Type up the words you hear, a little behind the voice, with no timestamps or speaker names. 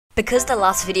Because the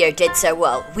last video did so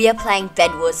well, we are playing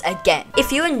Bedwars again.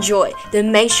 If you enjoy,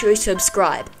 then make sure you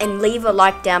subscribe and leave a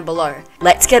like down below.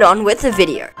 Let's get on with the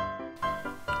video.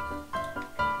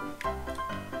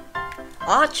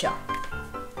 Archer.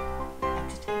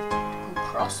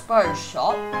 Crossbow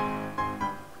shot.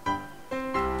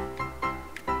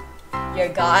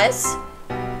 Yo guys,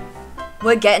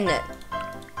 we're getting it.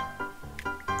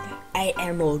 8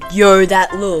 emerald. Yo,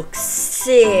 that looks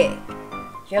sick.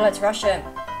 Yo, let's rush him.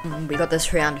 We got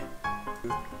this round.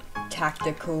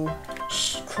 Tactical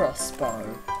crossbow.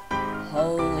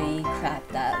 Holy crap,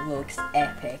 that looks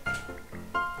epic.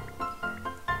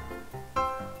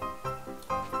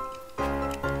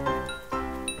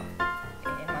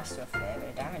 It must do a fair bit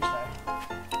of damage though.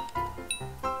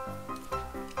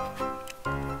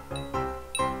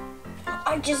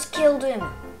 I just killed him.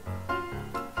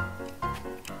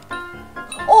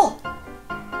 Oh!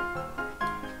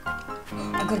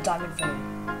 I got a diamond for him.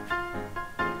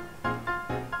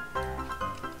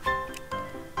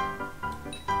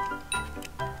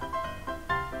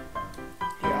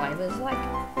 Yeah, I was like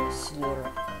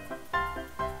slaughter.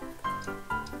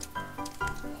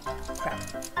 Crap.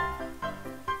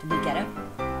 Did we get him?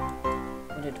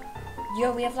 What did?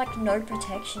 Yo, we have like no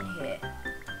protection here.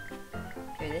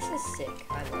 Dude, this is sick.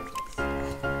 I love this.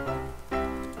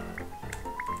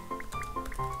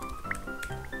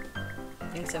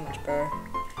 Thanks so much, bro.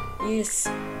 Yes.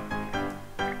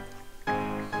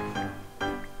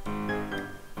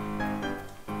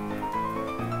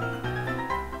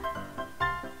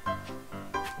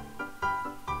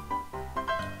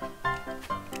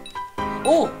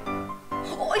 Oh!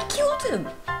 Oh, I killed him!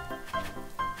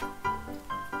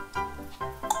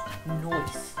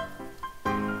 Nice.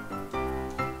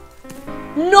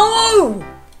 No!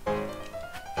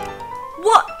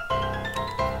 What?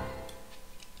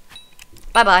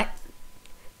 Bye-bye.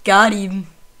 Got him.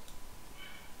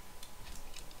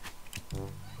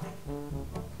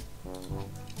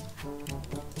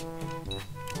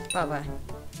 Bye-bye.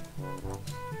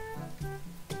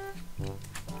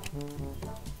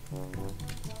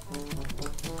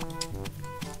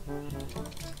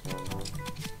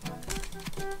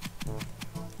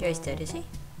 Yeah, he's dead, is he?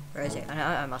 Where is he?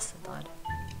 I must have died.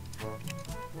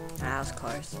 That was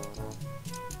close.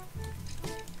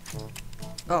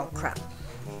 Oh crap.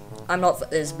 I'm not for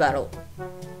this battle.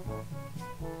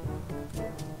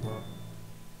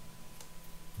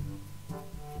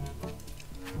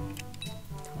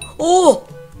 Oh!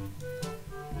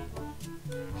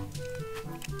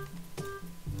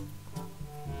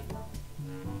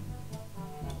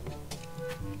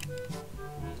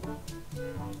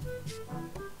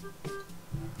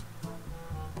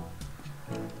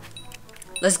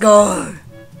 Let's go!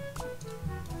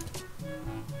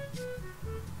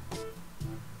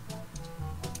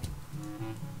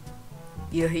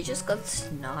 Yo, he just got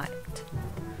sniped.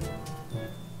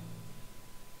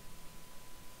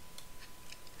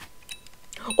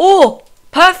 Oh!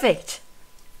 Perfect!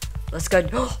 Let's go.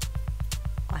 Oh,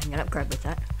 I can upgrade with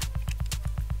that.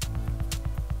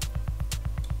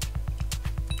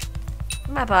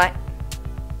 Bye-bye.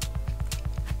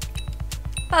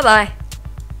 Bye-bye.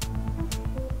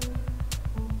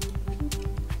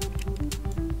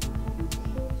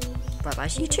 Bye-bye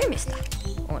to you too, mister.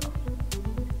 Or not.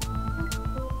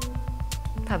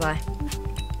 Bye-bye.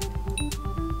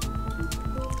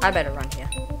 I better run here.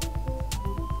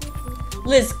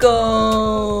 Let's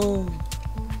go!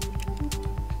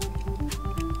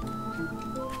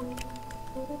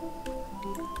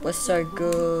 We're so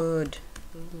good.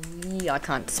 I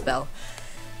can't spell.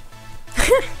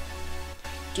 Do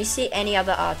you see any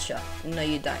other archer? No,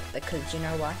 you don't. Because you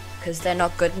know why? Because they're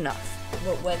not good enough.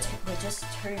 We're just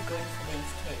too good for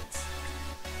these kids.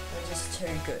 We're just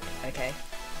too good, okay?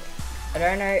 I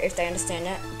don't know if they understand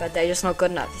that, but they're just not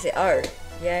good enough. You say, oh,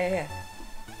 yeah.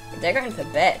 They're going for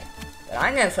bed, but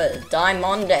I'm going for the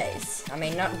Diamondes. I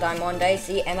mean, not Diamondes,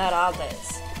 the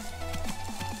Emeraldes.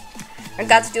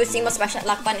 Regards, do a single smash that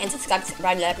like button and subscribe.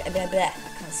 Blah, blah, blah, blah, blah. I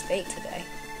can't speak today.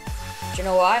 Do you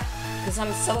know why? Because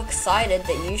I'm so excited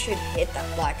that you should hit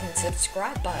that like and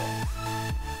subscribe button.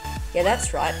 Yeah,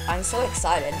 that's right. I'm so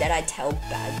excited that I tell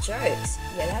bad jokes.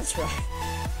 Yeah, that's right.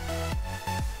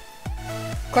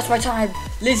 Cross my time.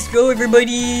 Let's go,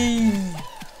 everybody.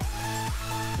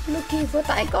 Looky what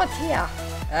I got here.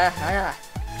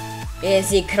 Here's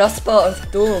the crossbow of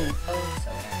doom. Oh,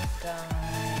 so we don't die.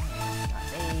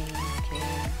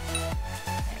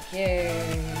 Thank you.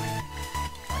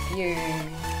 Thank you.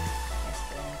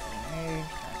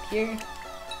 Thank you.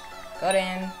 Got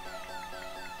him.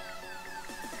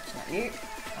 It's not you.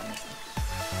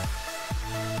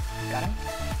 Got him.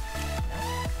 No.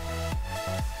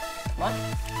 Come on.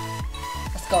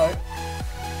 Let's go.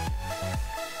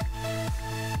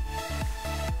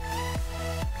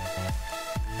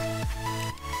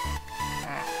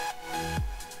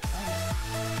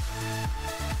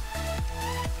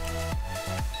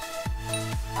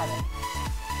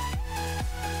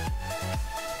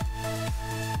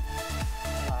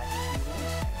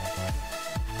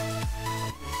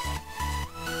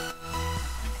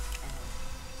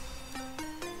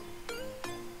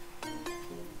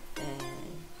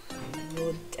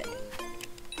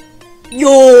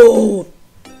 Yo!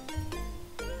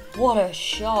 What a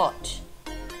shot!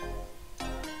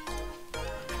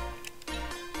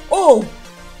 Oh!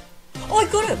 Oh, I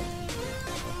got him!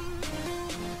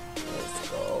 Let's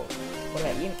go. What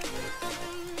about you?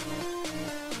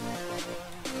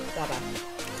 Bye-bye.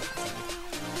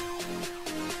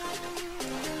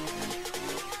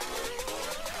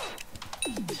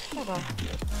 Bye-bye.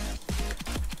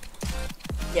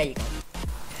 Yeah, you go.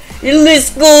 Let's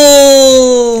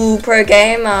go, pro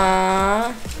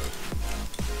gamer.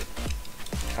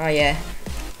 Oh yeah.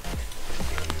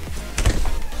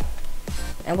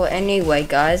 And well, anyway,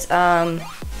 guys.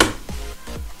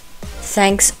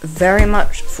 Thanks very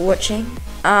much for watching.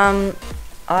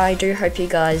 I do hope you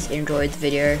guys enjoyed the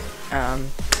video.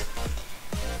 And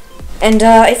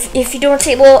if you do want to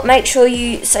see more, make sure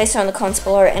you say so in the comments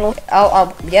below. And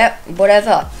I'll yeah,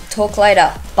 whatever. Talk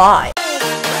later. Bye.